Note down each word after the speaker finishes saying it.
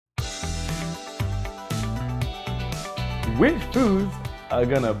Which foods are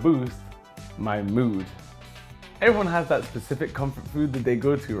gonna boost my mood? Everyone has that specific comfort food that they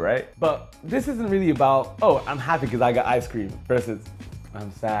go to, right? But this isn't really about, oh, I'm happy because I got ice cream versus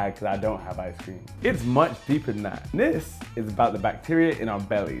I'm sad because I don't have ice cream. It's much deeper than that. This is about the bacteria in our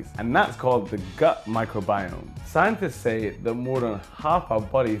bellies, and that's called the gut microbiome. Scientists say that more than half our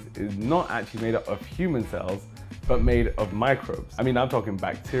bodies is not actually made up of human cells, but made of microbes. I mean, I'm talking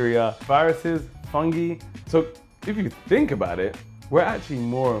bacteria, viruses, fungi. So if you think about it, we're actually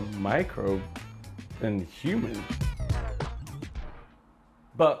more microbe than human.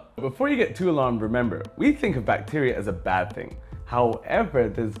 But before you get too alarmed, remember, we think of bacteria as a bad thing. However,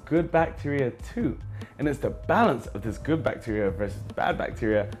 there's good bacteria too. And it's the balance of this good bacteria versus bad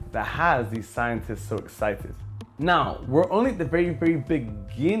bacteria that has these scientists so excited. Now, we're only at the very, very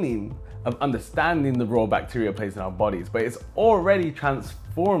beginning of understanding the role bacteria plays in our bodies, but it's already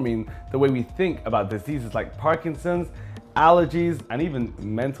transforming the way we think about diseases like Parkinson's, allergies, and even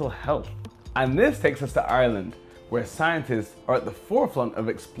mental health. And this takes us to Ireland, where scientists are at the forefront of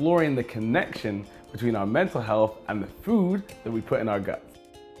exploring the connection between our mental health and the food that we put in our guts.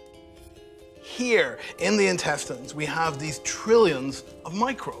 Here in the intestines, we have these trillions of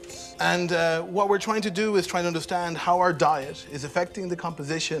microbes. And what we're trying to do is try to understand how our diet is affecting the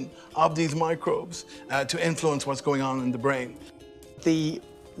composition of these microbes to influence what's going on in the brain. The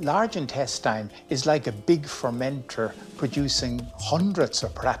large intestine is like a big fermenter producing hundreds or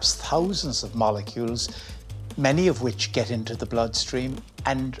perhaps thousands of molecules, many of which get into the bloodstream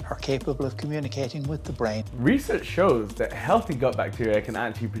and are capable of communicating with the brain. Research shows that healthy gut bacteria can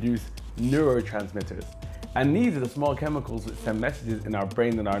actually produce neurotransmitters. And these are the small chemicals which send messages in our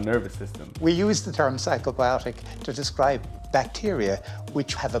brain and our nervous system. We use the term psychobiotic to describe bacteria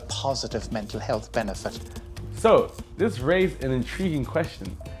which have a positive mental health benefit. So, this raised an intriguing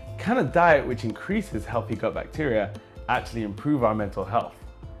question. Can a diet which increases healthy gut bacteria actually improve our mental health?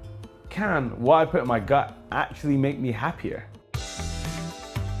 Can what I put in my gut actually make me happier?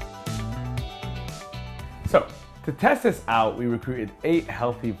 So, to test this out, we recruited 8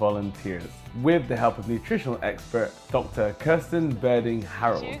 healthy volunteers with the help of nutritional expert Dr. Kirsten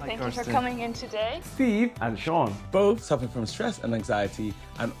Berding-Harold. Thank you for coming in today. Steve and Sean both suffer from stress and anxiety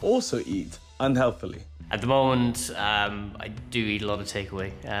and also eat unhealthily. At the moment, I do eat a lot of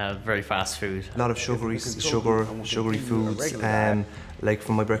takeaway, very fast food. A lot of sugary foods. Like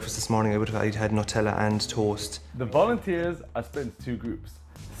for my breakfast this morning, I'd had Nutella and toast. The volunteers are split into 2 groups.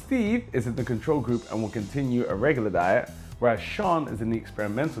 Steve is in the control group and will continue a regular diet, whereas Sean is in the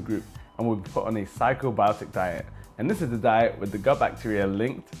experimental group and will be put on a psychobiotic diet. And this is the diet with the gut bacteria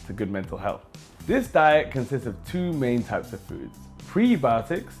linked to good mental health. This diet consists of 2 main types of foods,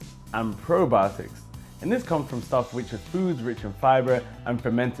 prebiotics and probiotics. And this comes from stuff which are foods rich in fiber and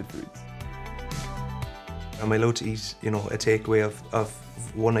fermented foods. Am I allowed to eat, a takeaway of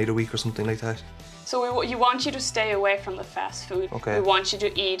one night a week or something like that? So we want you to stay away from the fast food. Okay. We want you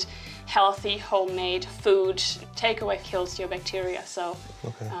to eat healthy, homemade food. Takeaway kills your bacteria, so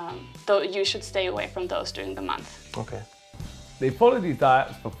you should stay away from those during the month. Okay. They follow these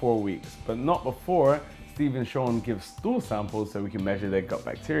diets for 4 weeks, but not before Steve and Sean give stool samples so we can measure their gut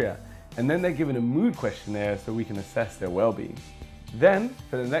bacteria. And then they're given a mood questionnaire so we can assess their well-being. Then,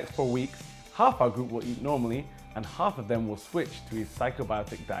 for the next 4 weeks, half our group will eat normally and half of them will switch to a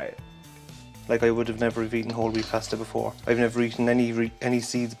psychobiotic diet. Like I would have never eaten whole wheat pasta before. I've never eaten any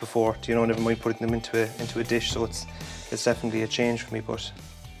seeds before, never mind putting them into a dish, so it's definitely a change for me, but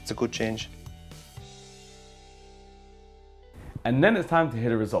it's a good change. And then it's time to hear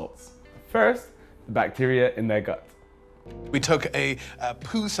the results. First, the bacteria in their gut. We took a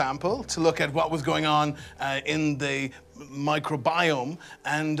poo sample to look at what was going on in the microbiome,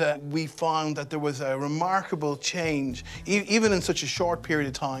 and we found that there was a remarkable change, even in such a short period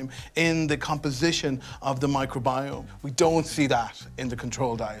of time, in the composition of the microbiome. We don't see that in the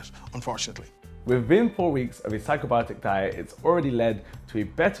control diet, unfortunately. Within 4 weeks of a psychobiotic diet, it's already led to a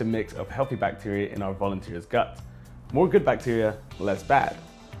better mix of healthy bacteria in our volunteers' gut. More good bacteria, less bad.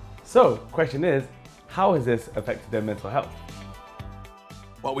 So, question is, how has this affected their mental health?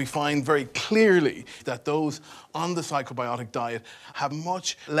 What we find very clearly that those on the psychobiotic diet have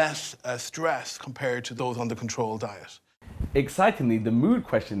much less stress compared to those on the control diet. Excitingly, the mood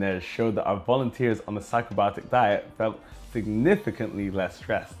questionnaires showed that our volunteers on the psychobiotic diet felt significantly less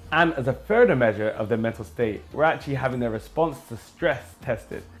stressed. And as a further measure of their mental state, we're actually having their response to stress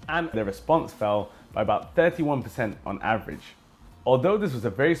tested, and their response fell by about 31% on average. Although this was a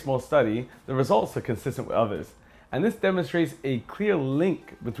very small study, the results are consistent with others, and this demonstrates a clear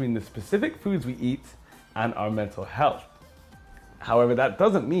link between the specific foods we eat and our mental health. However, that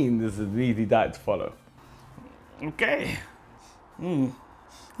doesn't mean this is an easy diet to follow. Okay, Ooh!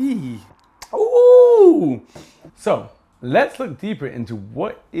 So, let's look deeper into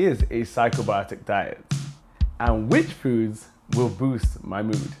what is a psychobiotic diet and which foods will boost my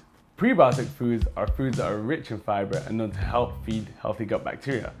mood. Prebiotic foods are foods that are rich in fiber and known to help feed healthy gut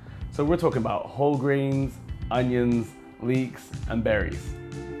bacteria. So we're talking about whole grains, onions, leeks, and berries.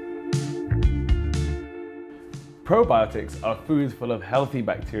 Probiotics are foods full of healthy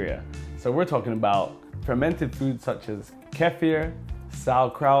bacteria. So we're talking about fermented foods such as kefir,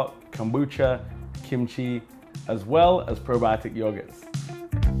 sauerkraut, kombucha, kimchi, as well as probiotic yogurts.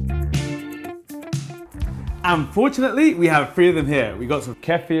 Unfortunately, we have 3 of them here. We got some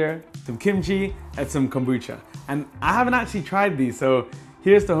kefir, some kimchi, and some kombucha. And I haven't actually tried these, so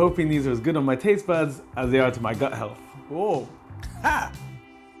here's to hoping these are as good on my taste buds as they are to my gut health. Whoa, ha!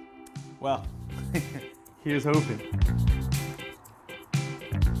 Well, here's hoping.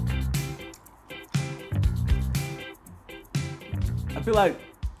 I feel like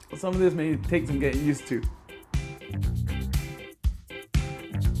some of this may take some getting used to.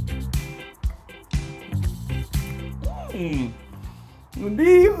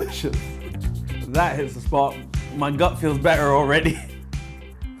 Delicious. That hits the spot. My gut feels better already.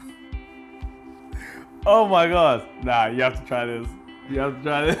 Oh my god. Nah, you have to try this. You have to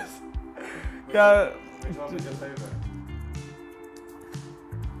try this. Yeah.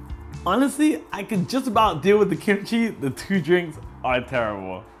 Honestly, I can just about deal with the kimchi. The 2 drinks are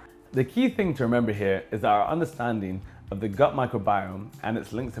terrible. The key thing to remember here is that our understanding of the gut microbiome and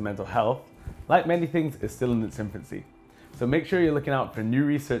its links to mental health, like many things, is still in its infancy. So make sure you're looking out for new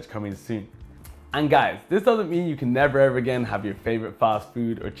research coming soon. And guys, this doesn't mean you can never ever again have your favorite fast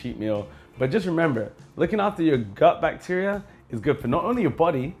food or cheat meal, but just remember, looking after your gut bacteria is good for not only your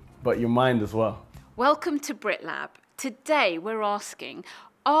body, but your mind as well. Welcome to BritLab. Today we're asking,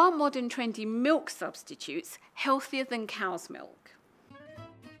 are modern trendy milk substitutes healthier than cow's milk?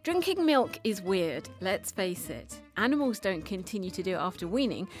 Drinking milk is weird, let's face it. Animals don't continue to do it after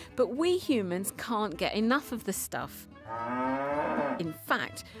weaning, but we humans can't get enough of the stuff. In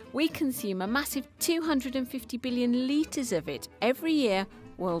fact, we consume a massive 250 billion litres of it every year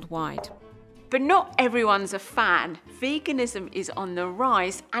worldwide. But not everyone's a fan. Veganism is on the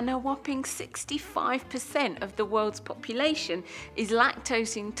rise and a whopping 65% of the world's population is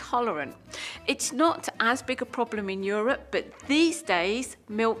lactose intolerant. It's not as big a problem in Europe, but these days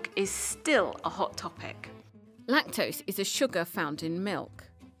milk is still a hot topic. Lactose is a sugar found in milk.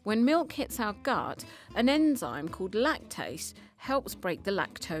 When milk hits our gut, an enzyme called lactase helps break the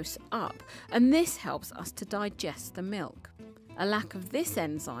lactose up, and this helps us to digest the milk. A lack of this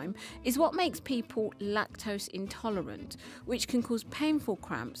enzyme is what makes people lactose intolerant, which can cause painful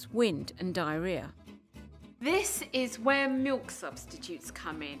cramps, wind and diarrhea. This is where milk substitutes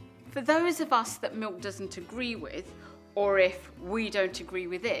come in. For those of us that milk doesn't agree with, or if we don't agree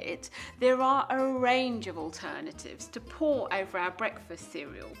with it, there are a range of alternatives to pour over our breakfast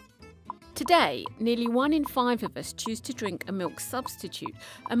cereal. Today, nearly 1 in 5 of us choose to drink a milk substitute,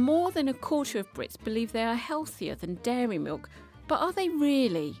 and more than a quarter of Brits believe they are healthier than dairy milk. But are they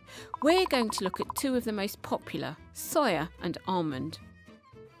really? We're going to look at 2 of the most popular, soya and almond.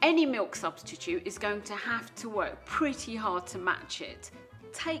 Any milk substitute is going to have to work pretty hard to match it.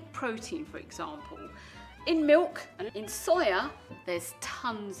 Take protein, for example. In milk and in soya, there's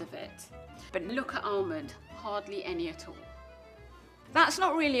tons of it. But look at almond, hardly any at all. That's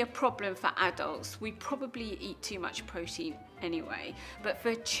not really a problem for adults. We probably eat too much protein anyway. But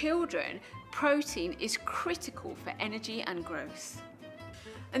for children, protein is critical for energy and growth.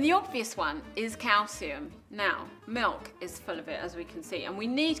 And the obvious one is calcium. Now, milk is full of it, as we can see, and we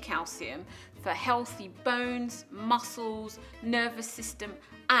need calcium for healthy bones, muscles, nervous system,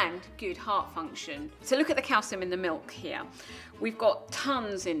 and good heart function. So look at the calcium in the milk here. We've got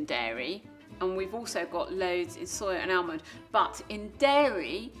tons in dairy, and we've also got loads in soya and almond. But in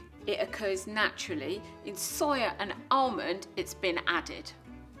dairy, it occurs naturally. In soya and almond, it's been added.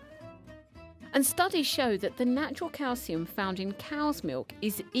 And studies show that the natural calcium found in cow's milk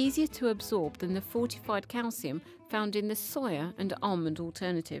is easier to absorb than the fortified calcium found in the soya and almond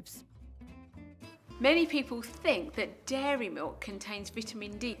alternatives. Many people think that dairy milk contains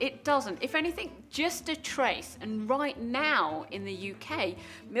vitamin D. It doesn't. If anything, just a trace. And right now in the UK,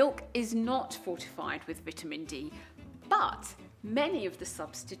 milk is not fortified with vitamin D, but many of the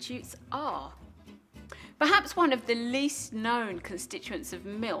substitutes are. Perhaps one of the least known constituents of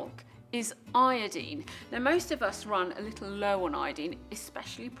milk is iodine. Now, most of us run a little low on iodine,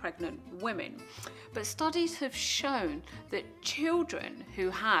 especially pregnant women. But studies have shown that children who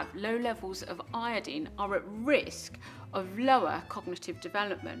have low levels of iodine are at risk of lower cognitive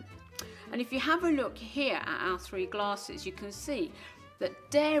development. And if you have a look here at our 3 glasses, you can see that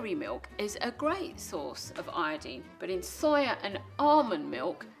dairy milk is a great source of iodine, but in soya and almond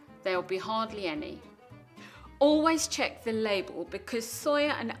milk, there'll be hardly any. Always check the label because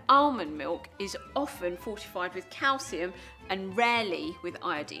soya and almond milk is often fortified with calcium and rarely with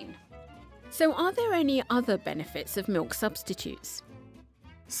iodine. So are there any other benefits of milk substitutes?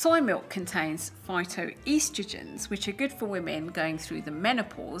 Soy milk contains phytoestrogens, which are good for women going through the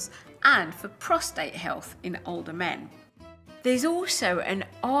menopause and for prostate health in older men. There's also an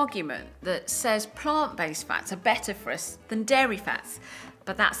argument that says plant-based fats are better for us than dairy fats,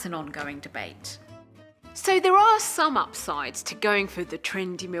 but that's an ongoing debate. So there are some upsides to going for the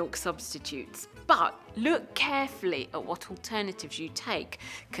trendy milk substitutes, but look carefully at what alternatives you take,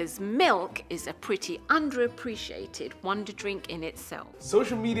 because milk is a pretty underappreciated wonder drink in itself.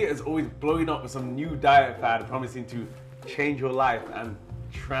 Social media is always blowing up with some new diet fad promising to change your life and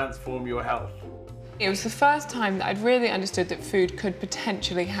transform your health. It was the first time that I'd really understood that food could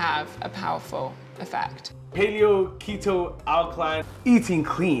potentially have a powerful effect. Paleo, keto, alkaline, eating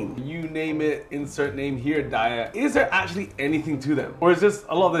clean, you name it, insert name here diet. Is there actually anything to them? Or is this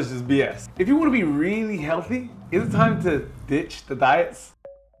a lot of this just BS? If you want to be really healthy, is it time to ditch the diets?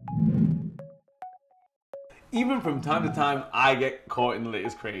 Even from time to time, I get caught in the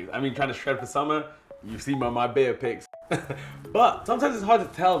latest craze. I mean, trying to shred for summer, you've seen my bear pics. But sometimes it's hard to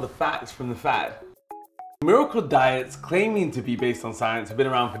tell the facts from the fad. Miracle diets claiming to be based on science have been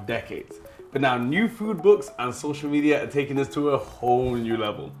around for decades. But now new food books and social media are taking this to a whole new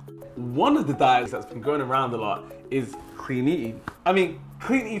level. One of the diets that's been going around a lot is clean eating. I mean,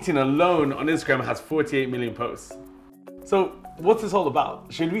 clean eating alone on Instagram has 48 million posts. So what's this all about?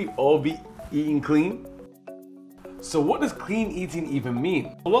 Should we all be eating clean? So what does clean eating even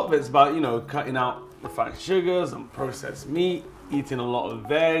mean? A lot of it's about, cutting out refined sugars and processed meat, eating a lot of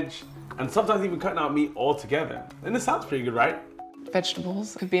veg, and sometimes even cutting out meat altogether. And this sounds pretty good, right?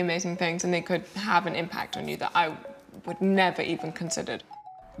 Vegetables could be amazing things and they could have an impact on you that I would never even considered.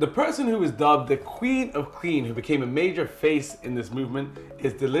 The person who was dubbed the Queen of Clean, who became a major face in this movement,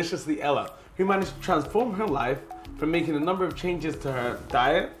 is Deliciously Ella, who managed to transform her life from making a number of changes to her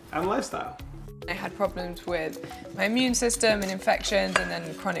diet and lifestyle. I had problems with my immune system and infections and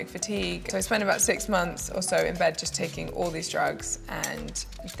then chronic fatigue. So I spent about 6 months or so in bed just taking all these drugs and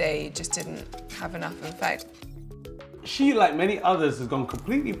they just didn't have enough of an effect. She, like many others, has gone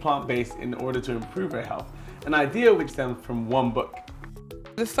completely plant-based in order to improve her health, an idea which stems from one book.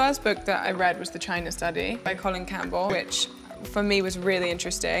 The first book that I read was The China Study by Colin Campbell, which for me was really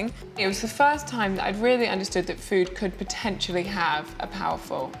interesting. It was the first time that I'd really understood that food could potentially have a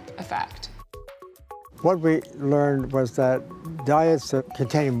powerful effect. What we learned was that diets that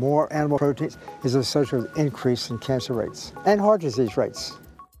containing more animal proteins is associated with increase in cancer rates and heart disease rates.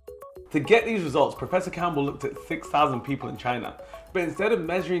 To get these results, Professor Campbell looked at 6,000 people in China, but instead of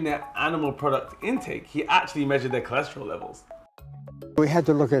measuring their animal product intake, he actually measured their cholesterol levels. We had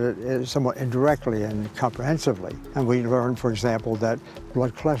to look at it somewhat indirectly and comprehensively, and we learned, for example, that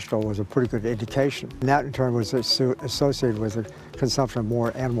blood cholesterol was a pretty good indication. And that in turn was associated with the consumption of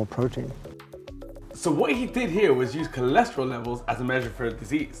more animal protein. So what he did here was use cholesterol levels as a measure for a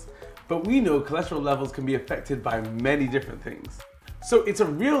disease. But we know cholesterol levels can be affected by many different things. So it's a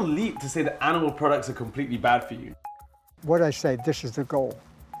real leap to say that animal products are completely bad for you. What I say, this is the goal.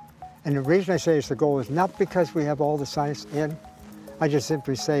 And the reason I say it's the goal is not because we have all the science in. I just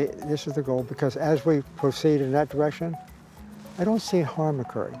simply say this is the goal because as we proceed in that direction, I don't see harm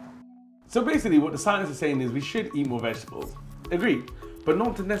occurring. So basically what the science is saying is we should eat more vegetables. Agreed, but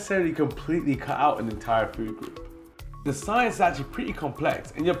not to necessarily completely cut out an entire food group. The science is actually pretty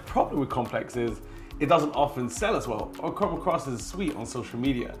complex, and your problem with complex is it doesn't often sell as well or come across as sweet on social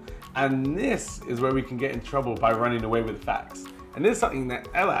media. And this is where we can get in trouble by running away with facts. And this is something that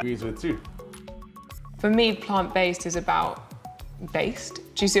Ella agrees with too. For me, plant-based is about based.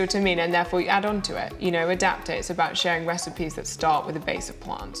 Do you see what I mean? And therefore you add on to it, adapt it. It's about sharing recipes that start with a base of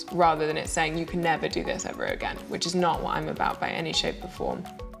plants rather than it saying you can never do this ever again, which is not what I'm about by any shape or form.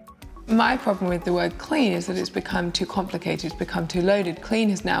 My problem with the word clean is that it's become too complicated, it's become too loaded. Clean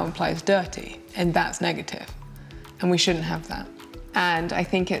is now implies dirty, and that's negative. And we shouldn't have that. And I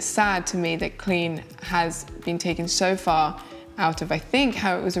think it's sad to me that clean has been taken so far out of, I think,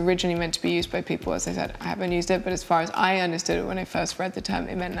 how it was originally meant to be used by people. As I said, I haven't used it, but as far as I understood it when I first read the term,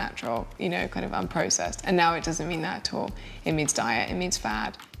 it meant natural, kind of unprocessed. And now it doesn't mean that at all. It means diet, it means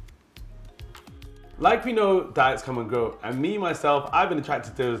fad. Like we know, diets come and go, and me, myself, I've been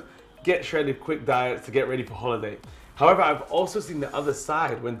attracted to those get shredded quick diets to get ready for holiday. However, I've also seen the other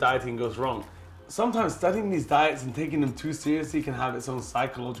side when dieting goes wrong. Sometimes studying these diets and taking them too seriously can have its own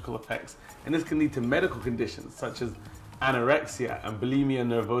psychological effects, and this can lead to medical conditions such as anorexia and bulimia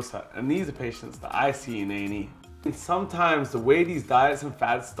nervosa, and these are patients that I see in A&E. And sometimes the way these diets and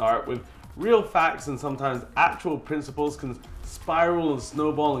fads start with real facts and sometimes actual principles can spiral and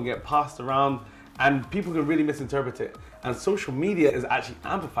snowball and get passed around, and people can really misinterpret it. And social media is actually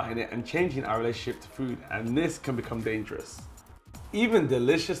amplifying it and changing our relationship to food, and this can become dangerous. Even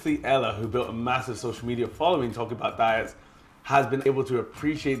Deliciously Ella, who built a massive social media following talking about diets, has been able to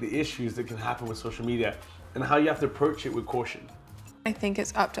appreciate the issues that can happen with social media and how you have to approach it with caution. I think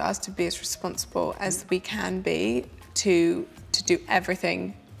it's up to us to be as responsible as we can be to do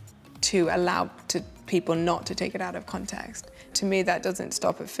everything to allow people not to take it out of context. To me, that doesn't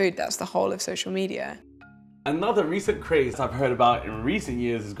stop at food, that's the whole of social media. Another recent craze I've heard about in recent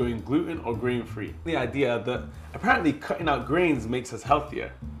years is going gluten or grain-free. The idea that apparently cutting out grains makes us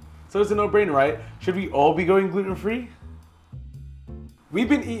healthier. So it's a no-brainer, right? Should we all be going gluten-free? We've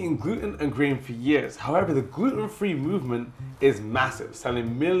been eating gluten and grain for years. However, the gluten-free movement is massive,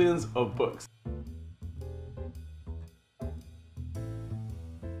 selling millions of books.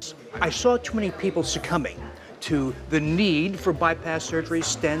 I saw too many people succumbing to the need for bypass surgery,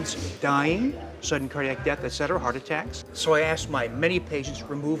 stents, dying, sudden cardiac death, etc., heart attacks. So I asked my many patients,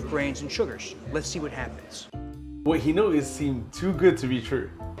 remove grains and sugars. Let's see what happens. What he noticed seemed too good to be true.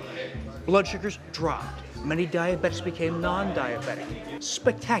 Blood sugars dropped. Many diabetics became non-diabetic.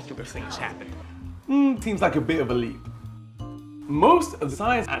 Spectacular things happened. Seems like a bit of a leap. Most of the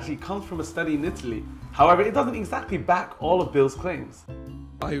science actually comes from a study in Italy. However, it doesn't exactly back all of Bill's claims.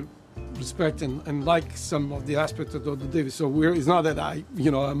 I respect and like some of the aspects of Dr. Davis. So it's not that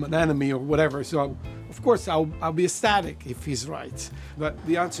I'm an enemy or whatever. So of course I'll be ecstatic if he's right. But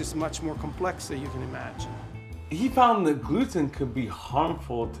the answer is much more complex than you can imagine. He found that gluten could be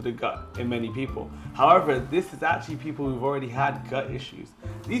harmful to the gut in many people. However, this is actually people who've already had gut issues.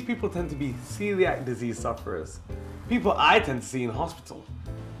 These people tend to be celiac disease sufferers, people I tend to see in hospital.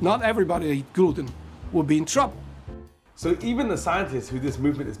 Not everybody who eats gluten will be in trouble. So even the scientist who this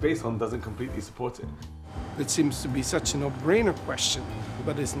movement is based on doesn't completely support it. It seems to be such a no-brainer question,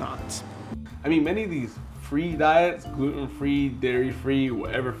 but it's not. I mean, many of these free diets, gluten-free, dairy-free,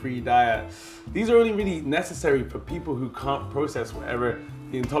 whatever-free diet, these are only really necessary for people who can't process whatever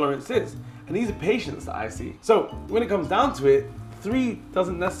the intolerance is. And these are patients that I see. So when it comes down to it, 3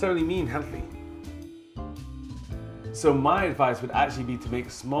 doesn't necessarily mean healthy. So my advice would actually be to make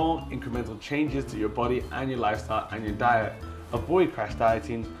small incremental changes to your body and your lifestyle and your diet. Avoid crash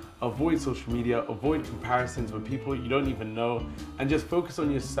dieting, avoid social media, avoid comparisons with people you don't even know, and just focus on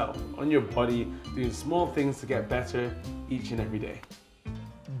yourself, on your body, doing small things to get better each and every day.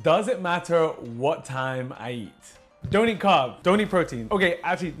 Does it matter what time I eat? Don't eat carbs, don't eat protein. Okay,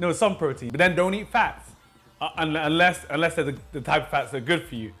 actually, no, some protein, but then don't eat fats. Unless they're the type of fats that are good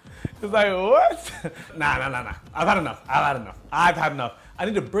for you. It's like, what? Nah. I've had enough. I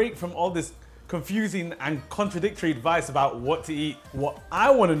need a break from all this confusing and contradictory advice about what to eat. What I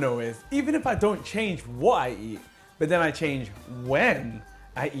want to know is, even if I don't change what I eat, but then I change when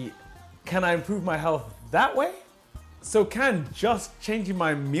I eat, can I improve my health that way? So can just changing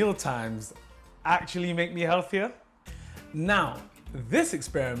my meal times actually make me healthier? Now, this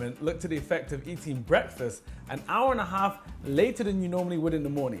experiment looked at the effect of eating breakfast an hour and a half later than you normally would in the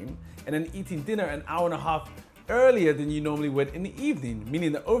morning, and then eating dinner an hour and a half earlier than you normally would in the evening,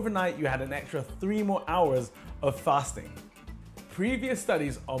 meaning that overnight you had an extra 3 more hours of fasting. Previous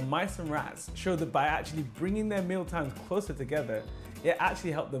studies on mice and rats showed that by actually bringing their meal times closer together, it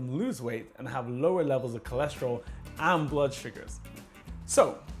actually helped them lose weight and have lower levels of cholesterol and blood sugars.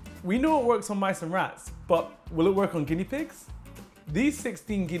 So, we know it works on mice and rats, but will it work on guinea pigs? These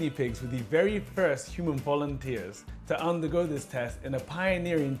 16 guinea pigs were the very first human volunteers to undergo this test in a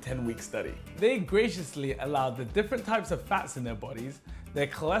pioneering 10-week study. They graciously allowed the different types of fats in their bodies, their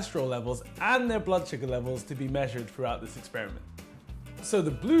cholesterol levels, and their blood sugar levels to be measured throughout this experiment. So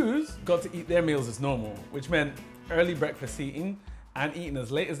the blues got to eat their meals as normal, which meant early breakfast eating and eating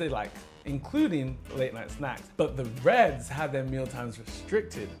as late as they liked, including late night snacks. But the reds had their meal times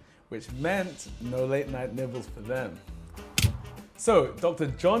restricted, which meant no late night nibbles for them. So Dr.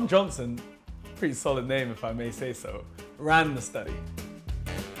 John Johnson, pretty solid name if I may say so, ran the study.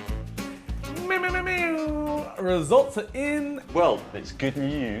 Results are in. Well, it's good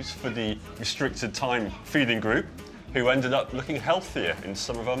news for the restricted time feeding group, who ended up looking healthier in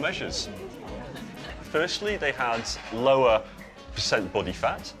some of our measures. Firstly, they had lower percent body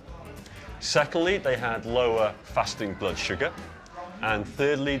fat. Secondly, they had lower fasting blood sugar. And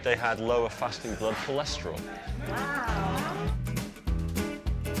thirdly, they had lower fasting blood cholesterol. Wow.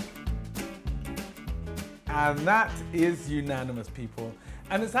 And that is unanimous, people.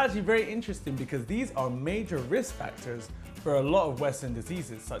 And it's actually very interesting because these are major risk factors for a lot of Western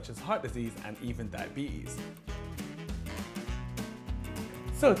diseases such as heart disease and even diabetes.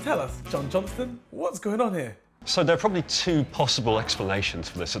 So tell us, John Johnston, what's going on here? So there are probably two possible explanations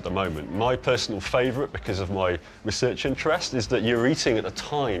for this at the moment. My personal favourite, because of my research interest, is that you're eating at a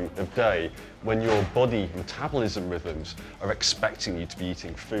time of day when your body metabolism rhythms are expecting you to be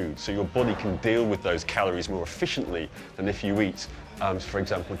eating food. So your body can deal with those calories more efficiently than if you eat, for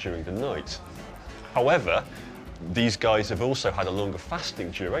example, during the night. However, these guys have also had a longer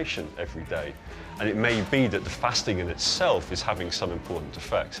fasting duration every day. And it may be that the fasting in itself is having some important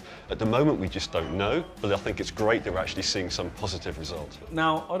effect. At the moment, we just don't know, but I think it's great that we're actually seeing some positive results.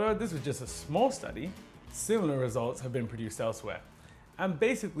 Now, although this was just a small study, similar results have been produced elsewhere. And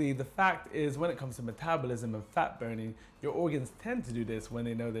basically, the fact is, when it comes to metabolism and fat burning, your organs tend to do this when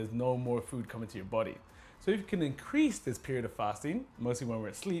they know there's no more food coming to your body. So if you can increase this period of fasting, mostly when we're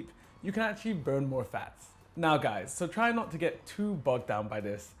asleep, you can actually burn more fats. Now guys, so try not to get too bogged down by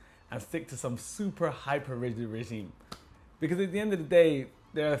this and stick to some super hyper rigid regime. Because at the end of the day,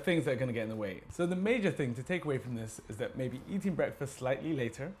 there are things that are gonna get in the way. So the major thing to take away from this is that maybe eating breakfast slightly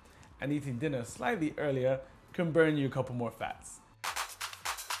later and eating dinner slightly earlier can burn you a couple more fats.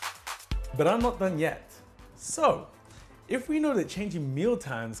 But I'm not done yet. So, if we know that changing meal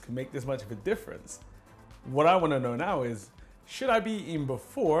times can make this much of a difference, what I wanna know now is, should I be eating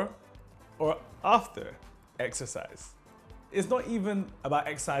before or after exercise? It's not even about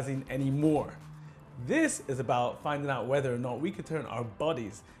exercising anymore. This is about finding out whether or not we could turn our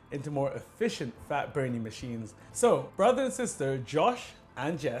bodies into more efficient fat burning machines. So brother and sister Josh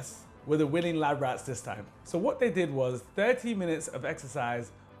and Jess were the willing lab rats this time. So what they did was 30 minutes of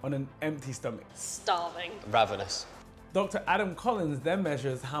exercise on an empty stomach. Starving. Ravenous. Dr. Adam Collins then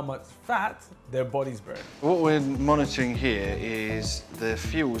measures how much fat their bodies burn. What we're monitoring here is the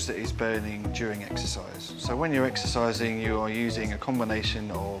fuels that is burning during exercise. So when you're exercising, you are using a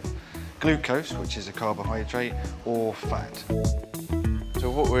combination of glucose, which is a carbohydrate, or fat. So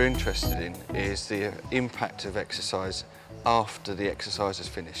what we're interested in is the impact of exercise after the exercise is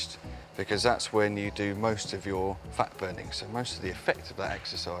finished, because that's when you do most of your fat burning. So most of the effect of that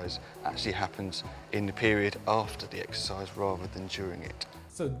exercise actually happens in the period after the exercise rather than during it.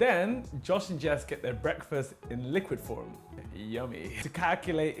 So then, Josh and Jess get their breakfast in liquid form, yummy, to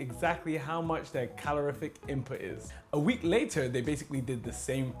calculate exactly how much their calorific input is. A week later, they basically did the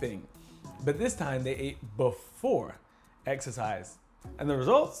same thing, but this time they ate before exercise. And the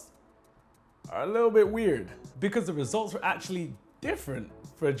results are a little bit weird, because the results were actually different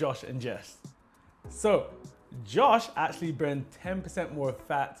for Josh and Jess. So, Josh actually burned 10% more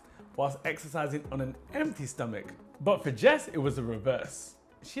fat whilst exercising on an empty stomach. But for Jess, it was the reverse.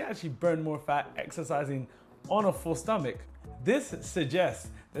 She actually burned more fat exercising on a full stomach. This suggests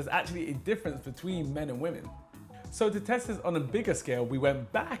there's actually a difference between men and women. So to test this on a bigger scale, we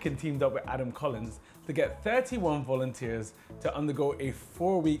went back and teamed up with Adam Collins to get 31 volunteers to undergo a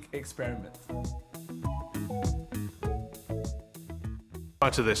 4-week experiment.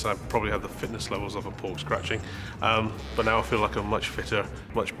 Prior to this, I probably had the fitness levels of a pork scratching, but now I feel like a much fitter,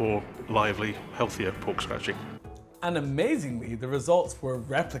 much more lively, healthier pork scratching. And amazingly, the results were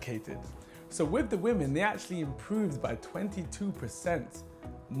replicated. So with the women, they actually improved by 22%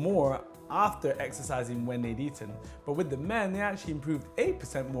 more after exercising when they'd eaten. But with the men, they actually improved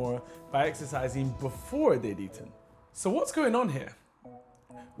 8% more by exercising before they'd eaten. So what's going on here?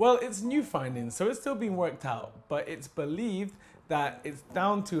 Well, it's new findings, so it's still being worked out, but it's believed that it's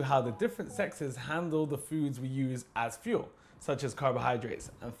down to how the different sexes handle the foods we use as fuel, such as carbohydrates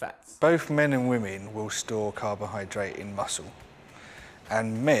and fats. Both men and women will store carbohydrate in muscle,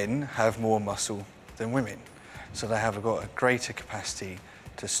 and men have more muscle than women, so they have got a greater capacity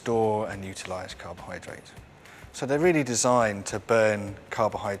to store and utilise carbohydrate. So they're really designed to burn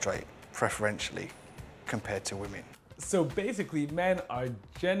carbohydrate preferentially compared to women. So basically, men are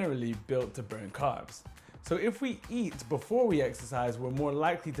generally built to burn carbs. So if we eat before we exercise, we're more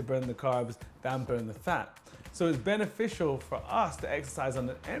likely to burn the carbs than burn the fat. So it's beneficial for us to exercise on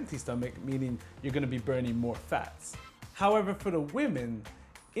an empty stomach, meaning you're going to be burning more fats. However, for the women,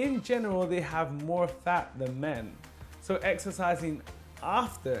 in general, they have more fat than men. So exercising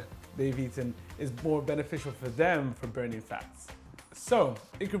after they've eaten is more beneficial for them for burning fats. So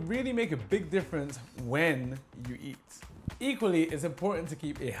it could really make a big difference when you eat. Equally, it's important to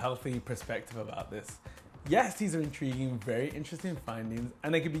keep a healthy perspective about this. Yes, these are intriguing, very interesting findings,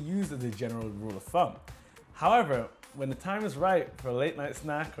 and they can be used as a general rule of thumb. However, when the time is right for a late night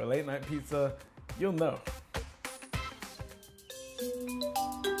snack or late night pizza, you'll know.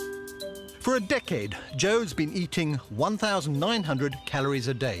 For For a decade, Joe's been eating 1,900 calories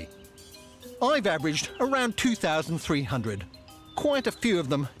a day. I've averaged around 2,300. Quite a few of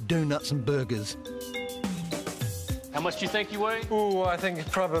them donuts and burgers. How much do you think you weigh? Ooh, I think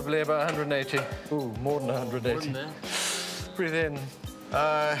probably about 180. Ooh, more than 180. More than that? Breathe in.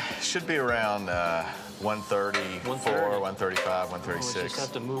 Should be around 134, 135, 136. We just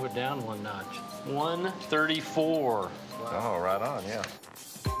have to move it down one notch. 134. Oh, right on, yeah.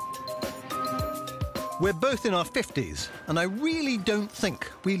 We're both in our 50s, and I really don't think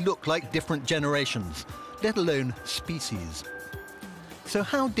we look like different generations, let alone species. So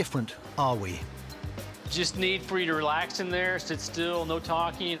how different are we? Just need for you to relax in there, sit still, no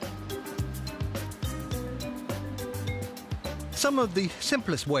talking. Some of the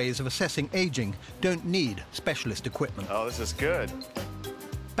simplest ways of assessing aging don't need specialist equipment. Oh, this is good.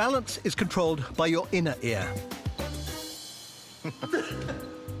 Balance is controlled by your inner ear.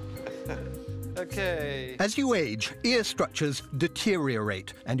 Okay. As you age, ear structures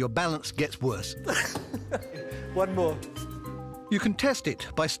deteriorate and your balance gets worse. One more. You can test it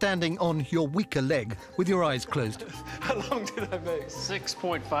by standing on your weaker leg with your eyes closed. How long did I make?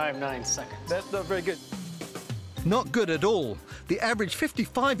 6.59 seconds. That's not very good. Not good at all. The average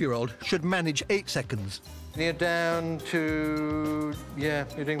 55-year-old should manage 8 seconds. You're down to, yeah,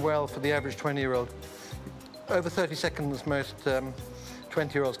 you're doing well for the average 20-year-old. Over 30 seconds most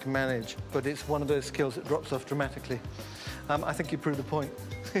 20-year-olds can manage, but it's one of those skills that drops off dramatically. I think you proved the point.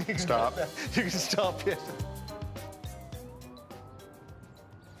 Stop. You can stop, yes.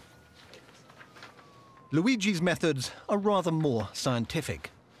 Luigi's methods are rather more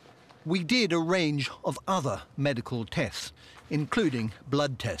scientific. We did a range of other medical tests, including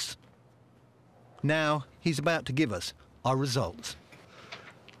blood tests. Now he's about to give us our results.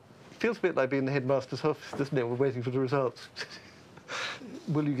 Feels a bit like being in the headmaster's office, doesn't it? We're waiting for the results.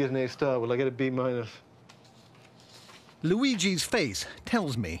 Will you get an A star? Will I get a B minus? Luigi's face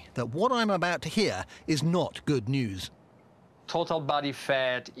tells me that what I'm about to hear is not good news. Total body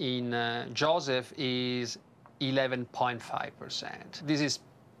fat in Joseph is 11.5%. This is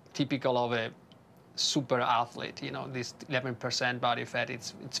typical of a super athlete, you know, this 11% body fat,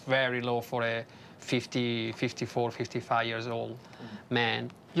 it's very low for a 50, 54, 55 years old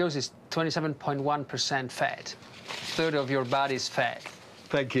man. Yours is 27.1% fat. A third of your body is fat.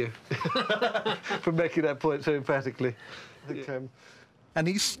 Thank you for making that point so emphatically. And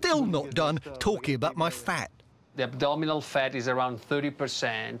he's still not done talking about my fat. The abdominal fat is around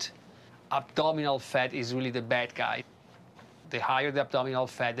 30%. Abdominal fat is really the bad guy. The higher the abdominal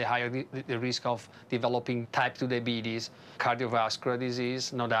fat, the higher the risk of developing type 2 diabetes, cardiovascular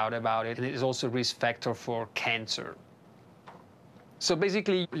disease, no doubt about it. And it is also a risk factor for cancer. So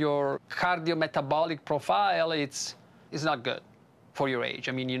basically, your cardiometabolic profile, it's not good for your age.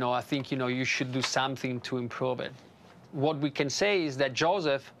 I mean, you know, I think, you know, you should do something to improve it. What we can say is that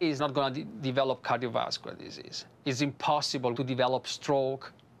Joseph is not going to develop cardiovascular disease. It's impossible to develop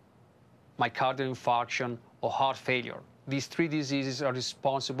stroke, myocardial infarction, or heart failure. These three diseases are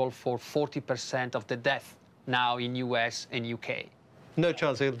responsible for 40% of the death now in US and UK. No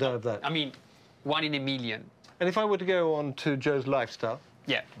chance he'll die of that. I mean, 1 in a million. And if I were to go on to Joe's lifestyle?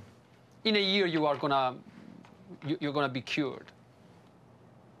 Yeah. In a year, you're gonna be cured.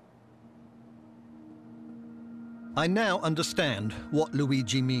 I now understand what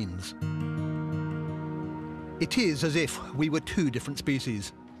Luigi means. It is as if we were two different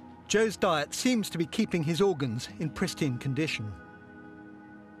species. Joe's diet seems to be keeping his organs in pristine condition.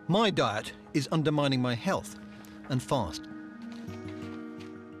 My diet is undermining my health, and fast.